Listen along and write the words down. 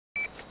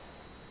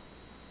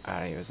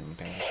He wasn't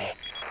paying attention.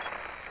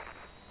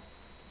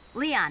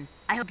 Leon,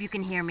 I hope you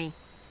can hear me.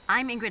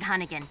 I'm Ingrid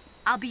Hunnigan.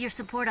 I'll be your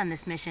support on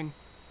this mission.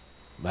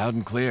 Loud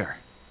and clear.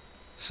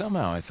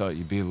 Somehow I thought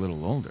you'd be a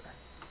little older.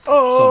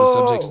 Oh! So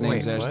the subject's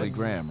name's wait, Ashley what?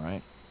 Graham,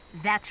 right?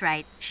 That's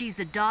right. She's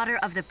the daughter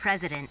of the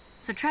president.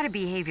 So try to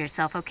behave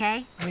yourself,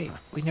 okay? Wait,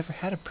 we never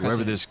had a president.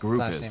 Whoever this group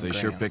last is, name they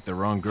sure Graham. picked the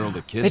wrong girl to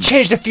They kidnap.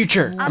 changed the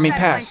future. I'll I mean, try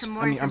to find past. some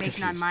more I'm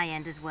information on confused. my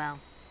end as well.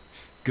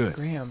 Good.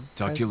 Graham.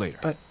 Talk to you later.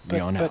 But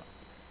Leon out.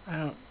 I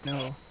don't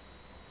know.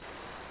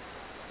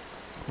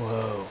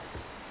 Whoa.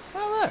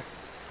 Oh, look.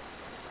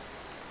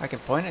 I can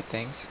point at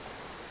things.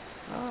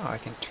 Oh, I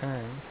can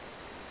turn.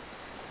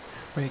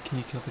 Wait, can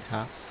you kill the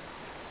cops?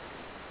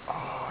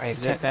 Oh, I have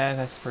Is that bad?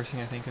 That's the first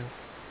thing I think of.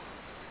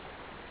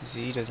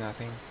 Z does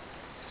nothing.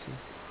 C.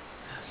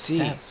 C.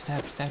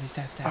 Stab, stabby,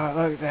 stab, stab.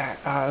 Oh, look at that.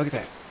 Oh, look at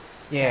that.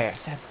 Yeah.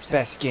 Stab, stab.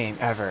 Best game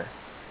ever.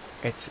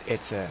 It's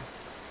a...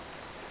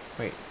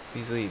 Wait,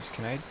 these leaves.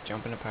 Can I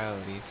jump in a pile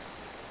of leaves?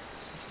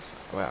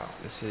 Wow,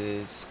 this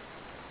is...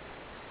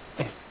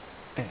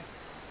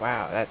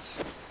 Wow,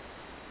 that's...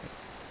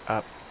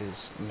 Up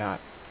is not...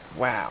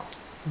 Wow.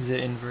 Is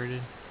it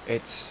inverted?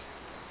 It's...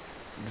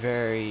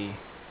 very...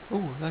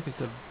 Ooh, look,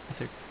 it's a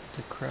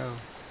crow.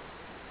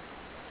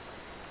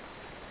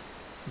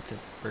 It's a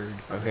bird.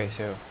 Okay,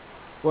 so...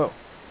 Whoa.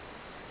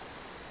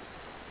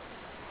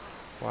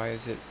 Why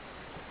is it...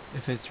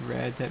 If it's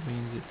red, that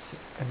means it's.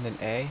 And then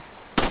A?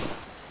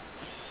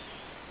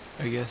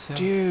 I guess so.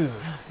 Dude,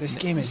 this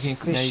game is Now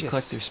vicious. you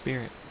collect their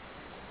spirit.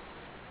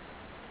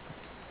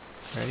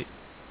 Right?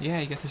 Yeah,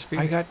 you got their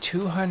spirit. I got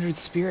 200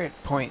 spirit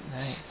points.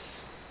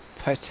 Nice.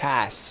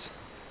 Patas.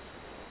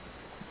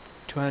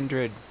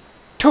 200.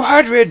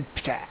 200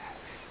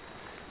 patas!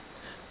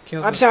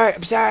 Kill I'm the-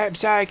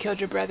 sorry, I killed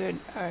your brethren.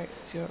 Alright,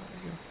 let's go.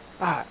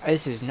 Ah,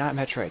 this is not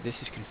Metroid.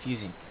 This is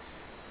confusing.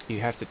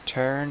 You have to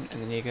turn,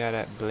 and then you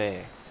gotta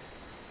bleh.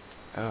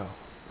 Oh.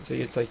 So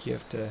it's like you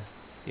have to.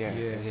 Yeah, Yeah.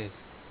 it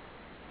is.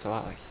 It's a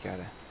lot like you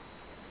gotta...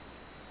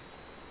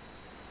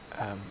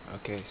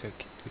 okay, so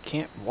we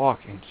can't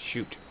walk and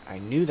shoot. I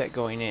knew that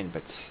going in,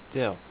 but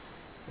still.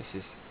 This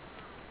is...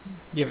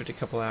 Give it a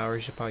couple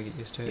hours, you'll probably get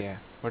used to it. Yeah.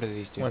 What do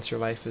these do? Once your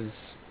life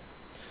is,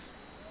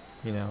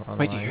 on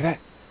Wait, the do you hear line. that?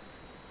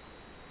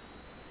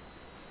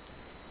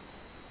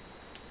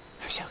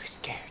 I'm so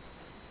scared.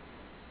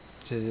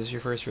 So is this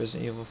your first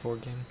Resident Evil 4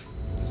 game?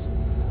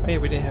 Oh yeah,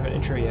 we didn't have an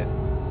intro yet.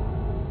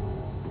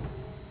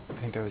 I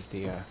think that was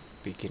the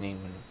beginning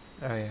when...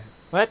 Oh yeah.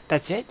 What?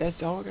 That's it?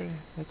 That's all we're gonna...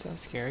 That's all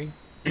scary.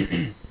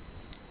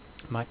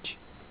 Much.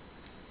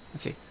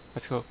 Let's see.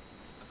 Let's go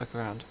look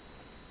around.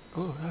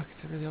 Oh, look,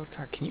 it's a really old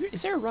car. Can you...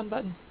 Is there a run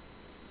button?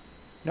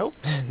 Nope.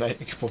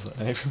 Knife. Pull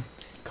the knife.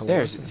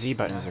 There's Z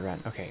button is a run.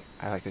 Okay,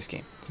 I like this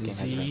game. This game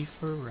has a Z run.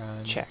 for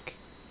run. Check.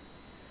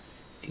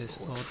 This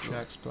The old tru-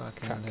 truck's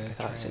blocking Truck. the I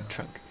thought it said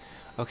trail. trunk.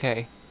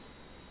 Okay.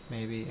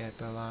 Maybe it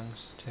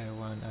belongs to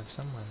one of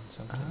someone.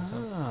 Something.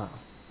 Something. Oh.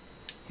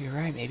 You're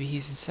right. Maybe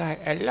he's inside.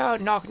 Hello,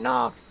 knock,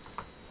 knock.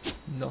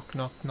 Knock,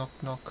 knock, knock,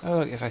 knock. Oh,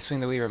 look, if I swing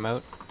the Wii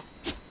remote,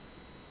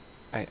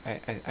 I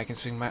can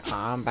swing my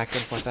arm back and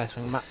forth. I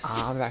swing my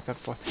arm back and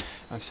forth.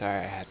 I'm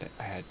sorry,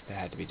 that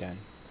had to be done.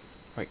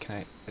 Wait,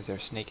 is there a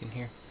snake in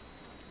here?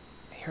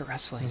 I hear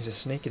rustling. There's a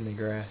snake in the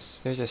grass.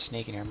 There's a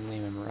snake in here. I'm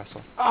leaving him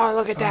rustle. Oh,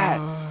 look at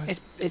that!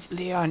 It's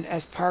Leon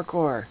S.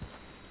 Parkour.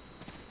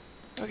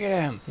 Look at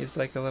him. He's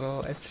like a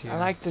little Ezio. I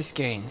like this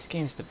game. This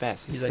game's the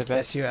best. It's He's the like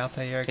best. Ezio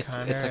Altair It's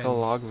Connor. like a and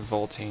log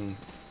vaulting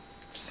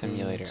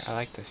simulator. And I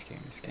like this game.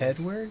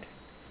 Edward?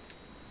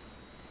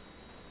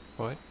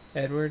 What?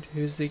 Edward?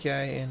 Who's the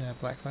guy in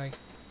Black Flag?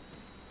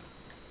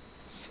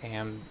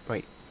 Sam.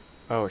 Wait.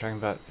 Oh, we're talking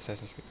about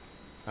Assassin's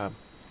Creed.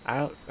 I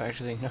don't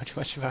actually know too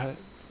much about it.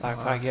 Black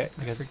Flag yet I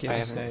because forget I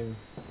his haven't. name.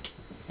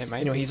 It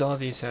might. Be. He's all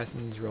the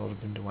assassins rolled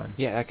up into one.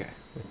 Yeah, that guy.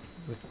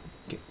 With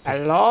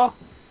Hello?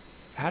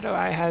 How do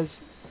I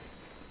has...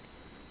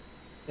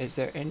 Is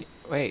there any...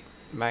 Wait,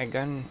 my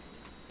gun...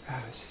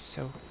 Oh, this is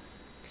so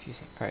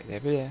confusing. Alright,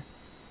 there.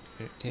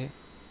 Can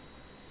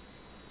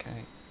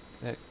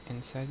I look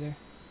inside there?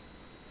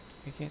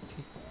 I can't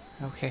see.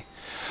 Okay.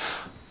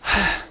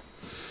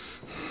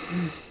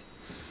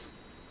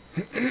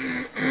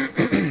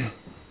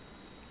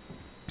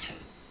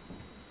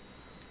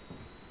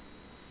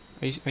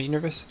 Are you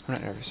nervous? I'm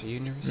not nervous. Are you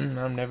nervous?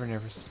 I'm never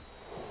nervous.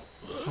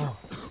 Oh.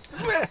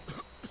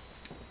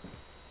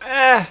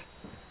 Ah!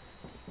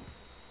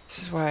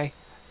 This is why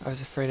I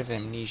was afraid of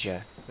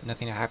amnesia, but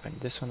nothing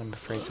happened. This one I'm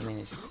afraid something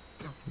is...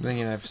 Then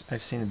again,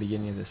 I've seen the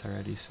beginning of this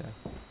already, so.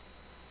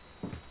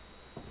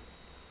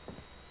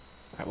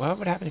 What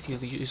would happen if you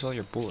use all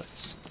your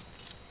bullets?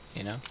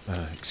 You know?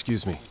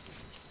 Excuse me.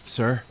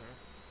 Sir?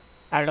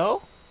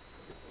 Hello?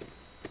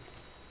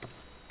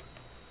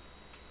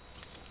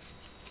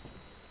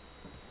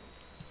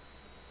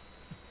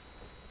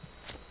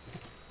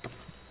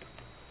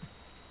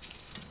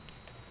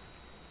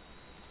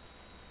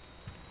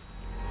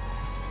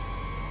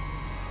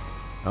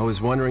 I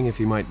was wondering if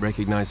you might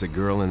recognize the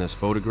girl in this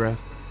photograph?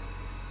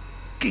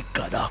 ¿Qué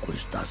carajo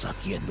estás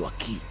haciendo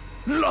aquí?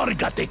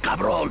 ¡Lárgate,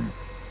 cabrón!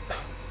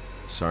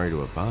 Sorry to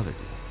have bothered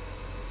you.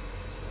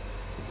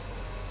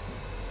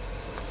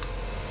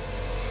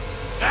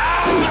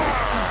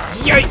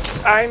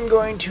 Yikes! I'm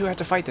going to have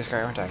to fight this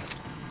guy, aren't I?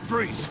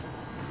 Freeze!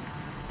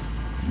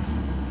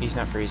 He's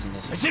not freezing,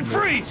 is he? I said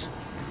freeze!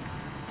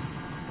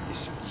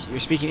 You're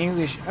speaking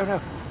English? Oh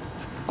no.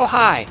 Oh,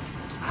 hi!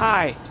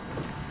 Hi!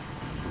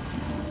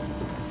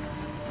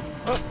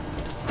 Oh,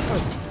 what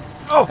was it?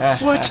 Oh,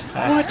 what?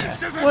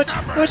 What?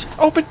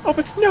 Open!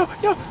 No!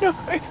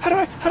 How do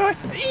I?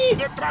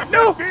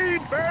 No!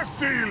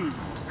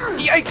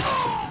 Yikes!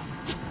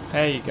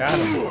 Hey, you got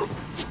him.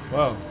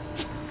 Whoa.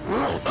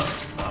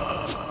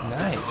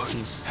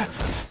 Nice.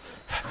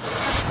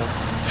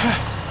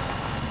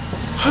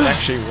 It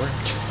actually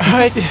worked.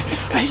 I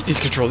hate these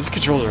controls. These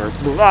controls are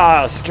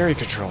scary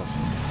controls.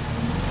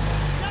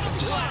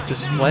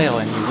 Just flail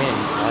and you win.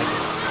 I like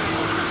this.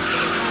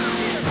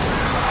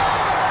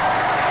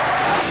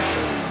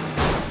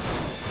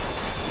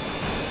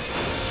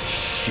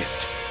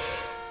 Shit.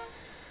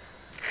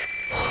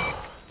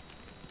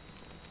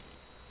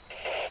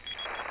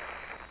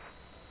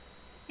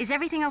 Is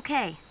everything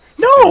okay?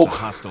 There's No! a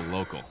hostile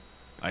local.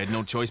 I had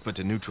no choice but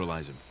to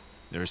neutralize him.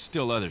 There are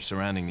still others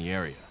surrounding the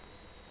area.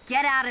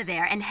 Get out of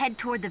there and head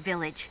toward the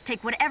village.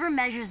 Take whatever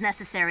measures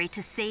necessary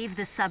to save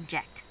the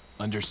subject.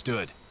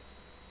 Understood.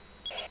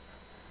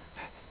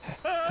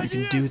 You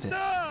can do this.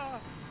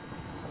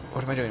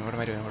 What am I doing? What do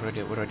I do?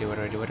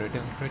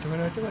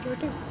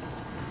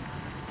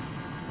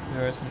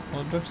 There are some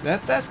old books.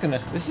 That's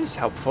gonna. This is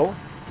helpful.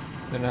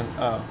 They're not.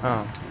 Oh.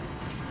 Oh.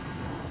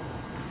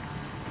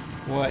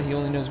 What? He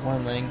only knows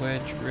one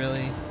language,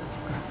 really?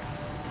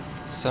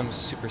 Some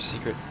super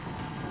secret,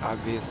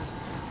 obvious,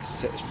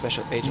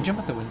 special Can you agent. jump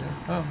out the window?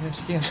 Oh, yes,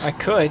 you can. I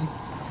could.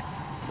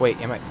 Wait,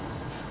 am I?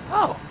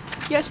 Oh,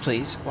 yes,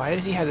 please. Why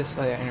does he have this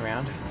laying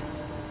around?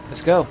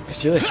 Let's go.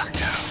 Let's do this.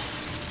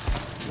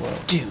 Whoa.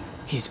 Dude,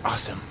 he's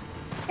awesome.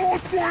 Oh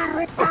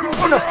no!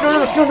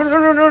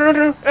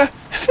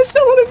 That's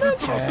not what I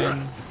meant.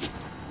 And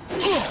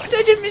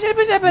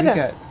You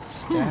got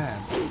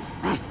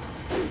stabbed.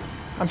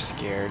 I'm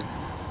scared.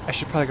 I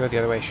should probably go the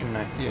other way, shouldn't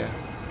I? Yeah.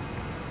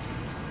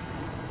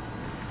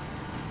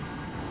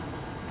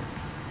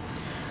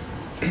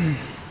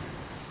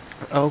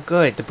 Oh,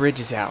 good. The bridge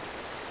is out.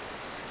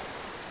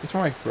 It's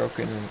more like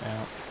broken and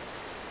out.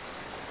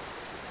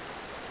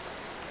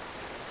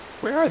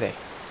 Where are they?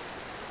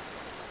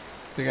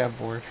 They got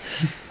bored.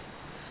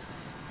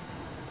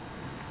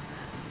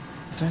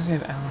 As long as we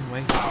have Alan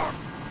Wake.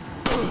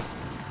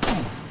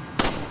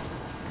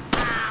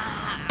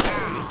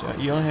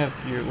 You only have.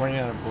 You're running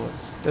out of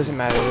bullets. Doesn't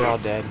matter. They're all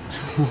dead.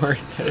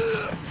 Worth it.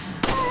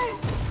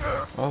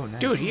 Oh, nice.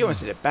 Dude, he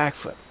almost did a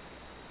backflip.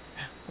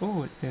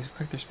 Oh, there's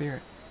collect their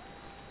spirit.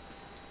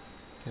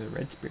 There's a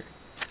red spirit.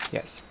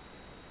 Yes.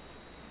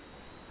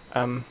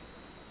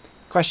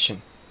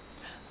 Question.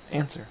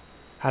 Answer.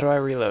 How do I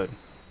reload?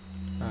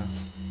 Oh.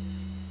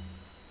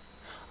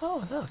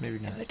 Oh, look. Maybe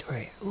not.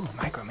 Inventory. Ooh,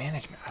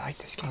 micromanagement. I like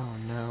this game. Oh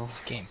no.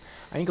 This game.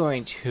 I'm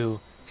going to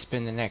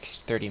spend the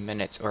next 30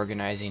 minutes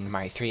organizing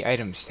my 3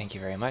 items. Thank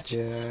you very much.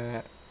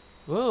 Yeah.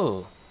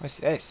 Ooh, what's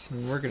this?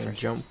 We're gonna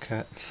First- jump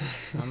cut.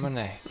 I'm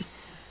gonna.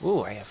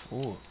 Ooh, I have.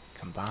 Ooh,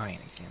 combine.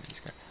 Examine this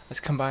card. Let's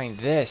combine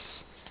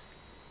this.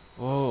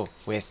 Ooh,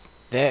 with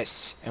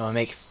this, and we'll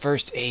make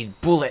first aid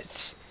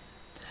bullets.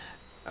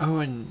 Oh,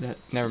 and that.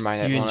 Never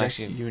mind. That You won't inject.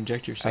 actually. You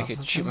inject yourself. I could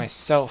with shoot something?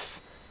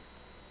 myself.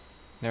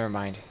 Never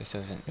mind. This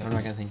doesn't. I'm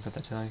not gonna think about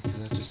that tonight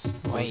because that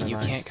just. blows Wait, my you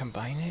mind. can't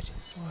combine it?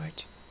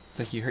 What? It's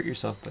like you hurt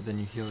yourself, but then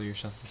you heal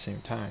yourself at the same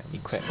time.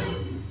 Equip.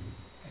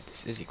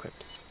 This is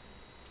equipped.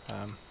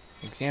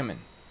 Examine.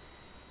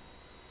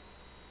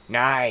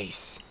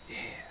 Nice. Yeah.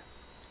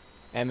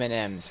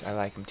 M&Ms. I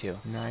like them too.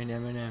 9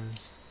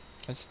 M&Ms.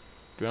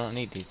 We don't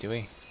need these, do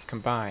we?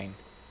 Combine.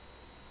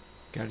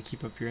 Gotta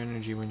keep up your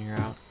energy when you're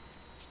out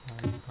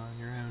on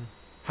your own.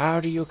 How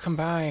do you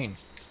combine?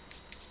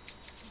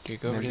 Do you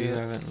go Maybe to you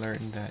the... haven't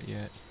learned that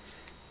yet.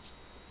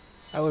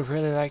 I would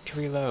really like to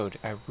reload.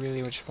 I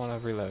really just want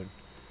to reload.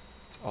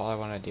 That's all I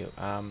want to do.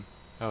 Oh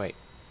wait.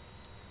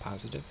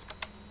 Positive.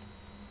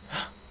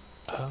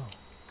 Oh.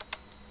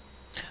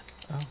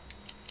 Oh.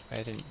 I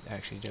didn't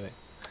actually do it.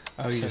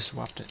 Oh, you So- just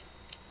swapped it.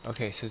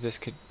 Okay, so this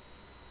could...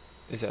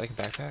 Is that like a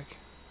backpack?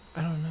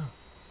 I don't know.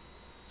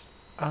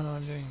 I don't know what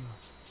I'm doing anymore.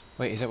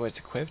 Wait, is that what it's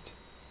equipped?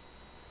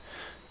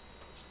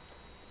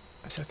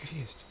 I'm so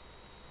confused.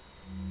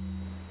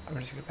 I'm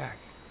gonna just go back.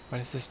 What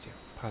does this do?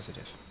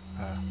 Positive.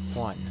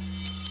 1.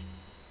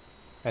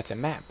 That's a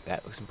map.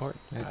 That looks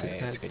important. That's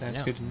That's good to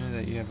know. good to know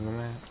that you have a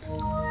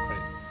map.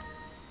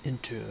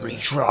 Into the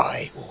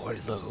Retry or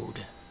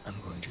load. I'm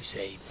going to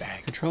say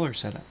back. controller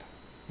setup.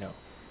 No.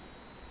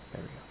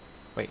 There we go.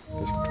 Wait,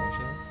 there's controls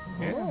here?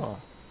 Yeah. Oh.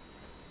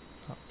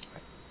 Oh.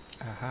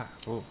 Aha.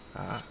 Ooh.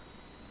 Ah.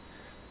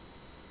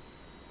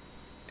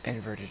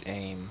 Inverted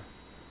aim.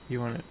 You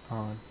want it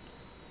on.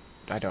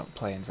 I don't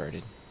play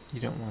inverted.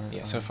 You don't want it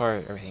Yeah, on. so far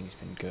everything's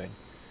been good.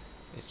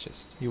 It's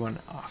just, You want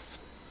it off.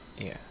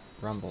 yeah.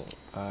 Rumble.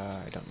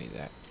 I don't need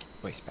that.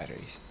 Waste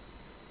batteries.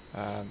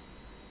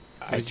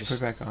 I Did you just put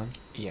it back on?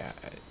 yeah,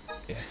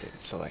 you have to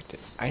select it.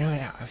 I know it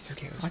now. It's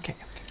okay. It's Okay.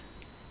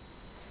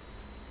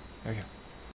 okay.